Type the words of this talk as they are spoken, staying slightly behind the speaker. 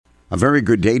A very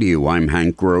good day to you. I'm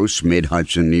Hank Gross,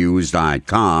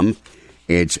 MidHudsonNews.com.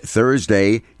 It's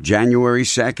Thursday, January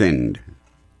 2nd.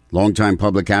 Longtime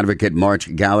public advocate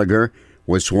March Gallagher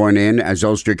was sworn in as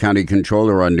Ulster County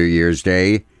Controller on New Year's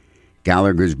Day.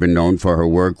 Gallagher's been known for her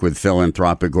work with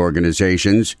philanthropic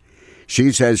organizations.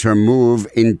 She says her move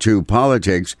into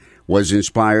politics was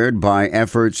inspired by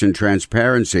efforts in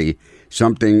transparency,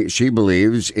 something she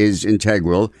believes is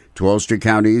integral to Ulster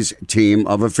County's team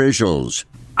of officials.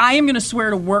 I am going to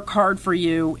swear to work hard for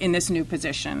you in this new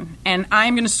position, and I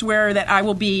am going to swear that I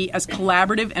will be as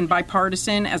collaborative and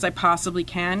bipartisan as I possibly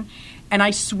can, and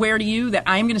I swear to you that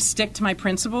I am going to stick to my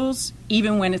principles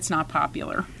even when it's not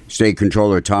popular. State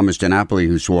Controller Thomas DiNapoli,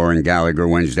 who swore in Gallagher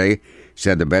Wednesday,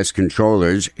 said the best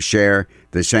controllers share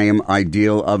the same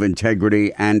ideal of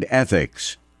integrity and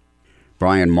ethics.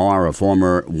 Brian Marr, a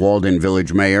former Walden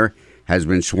Village mayor, has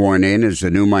been sworn in as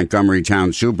the new Montgomery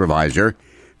Town Supervisor.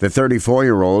 The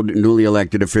 34-year-old newly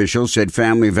elected official said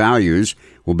family values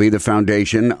will be the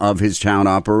foundation of his town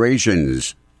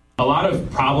operations. A lot of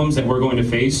problems that we're going to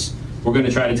face, we're going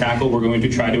to try to tackle, we're going to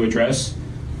try to address.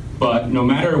 But no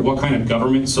matter what kind of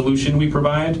government solution we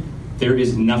provide, there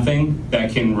is nothing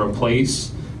that can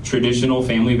replace traditional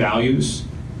family values.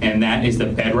 And that is the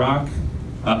bedrock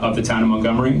of the town of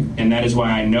Montgomery. And that is why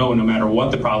I know no matter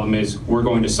what the problem is, we're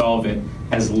going to solve it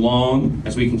as long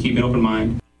as we can keep an open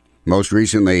mind. Most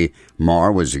recently,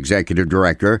 Marr was executive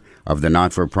director of the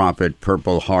not-for-profit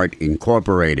Purple Heart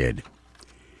Incorporated.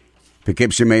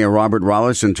 Poughkeepsie Mayor Robert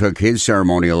Rolison took his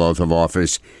ceremonial oath of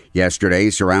office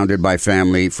yesterday, surrounded by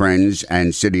family, friends,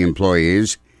 and city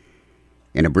employees.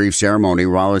 In a brief ceremony,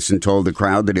 Rolison told the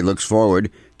crowd that he looks forward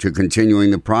to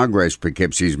continuing the progress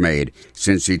Poughkeepsie's made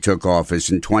since he took office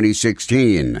in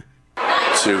 2016.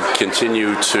 To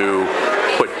continue to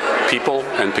put people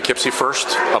and Poughkeepsie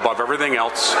first above everything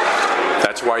else.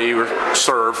 That's why you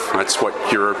serve. That's what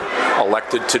you're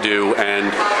elected to do.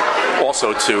 And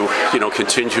also to,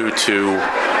 continue to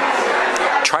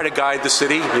try to guide the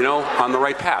city, on the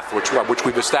right path, which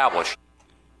we've established.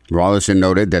 Rolison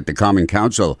noted that the Common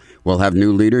Council will have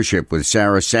new leadership, with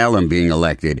Sarah Salem being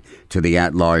elected to the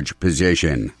at-large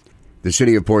position. The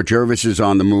city of Port Jervis is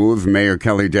on the move, Mayor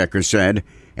Kelly Decker said,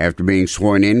 after being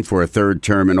sworn in for a third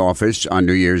term in office on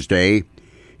New Year's Day.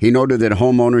 He noted that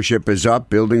home ownership is up,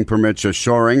 building permits are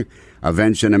soaring,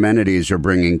 events and amenities are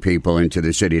bringing people into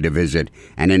the city to visit,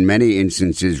 and in many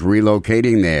instances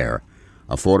relocating there.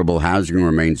 Affordable housing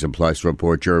remains a plus for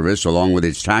Port Jervis, along with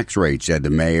its tax rate, said the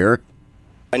mayor.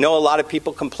 I know a lot of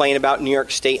people complain about New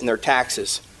York State and their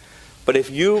taxes, but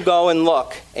if you go and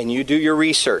look and you do your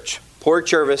research, Port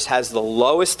Jervis has the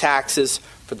lowest taxes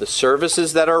for the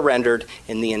services that are rendered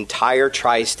in the entire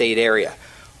tri-state area,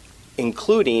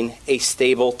 including a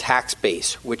stable tax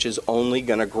base, which is only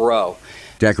going to grow.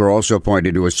 Decker also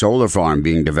pointed to a solar farm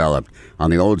being developed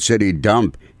on the Old City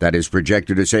dump that is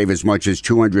projected to save as much as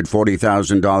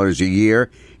 $240,000 a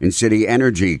year in city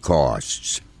energy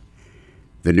costs.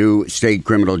 The new state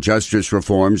criminal justice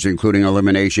reforms, including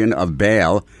elimination of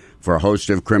bail for a host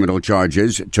of criminal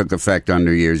charges, took effect on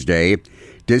New Year's Day.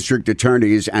 District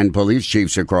attorneys and police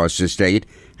chiefs across the state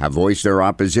have voiced their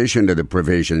opposition to the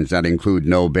provisions that include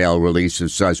no bail release of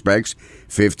suspects,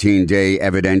 15-day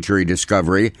evidentiary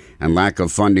discovery, and lack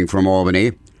of funding from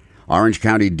Albany. Orange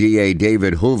County DA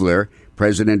David Hoovler,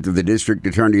 president of the District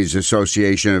Attorneys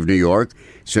Association of New York,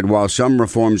 said while some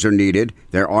reforms are needed,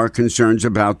 there are concerns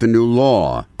about the new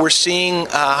law. We're seeing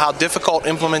how difficult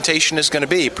implementation is going to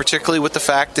be, particularly with the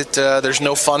fact that there's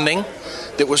no funding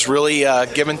that was really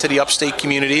given to the upstate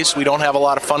communities. We don't have a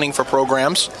lot of funding for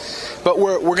programs, but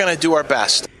we're going to do our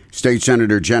best. State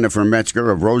Senator Jennifer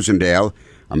Metzger of Rosendale,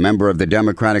 a member of the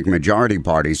Democratic Majority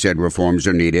Party, said reforms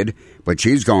are needed, but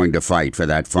she's going to fight for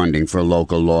that funding for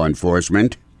local law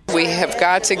enforcement. We have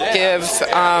got to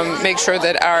make sure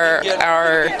that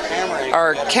our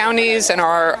counties and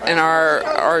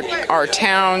our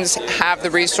towns have the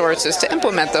resources to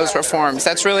implement those reforms.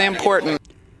 That's really important.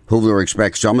 Hoovler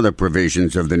expects some of the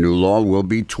provisions of the new law will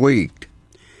be tweaked.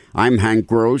 I'm Hank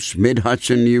Gross,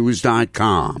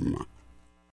 MidHudsonNews.com.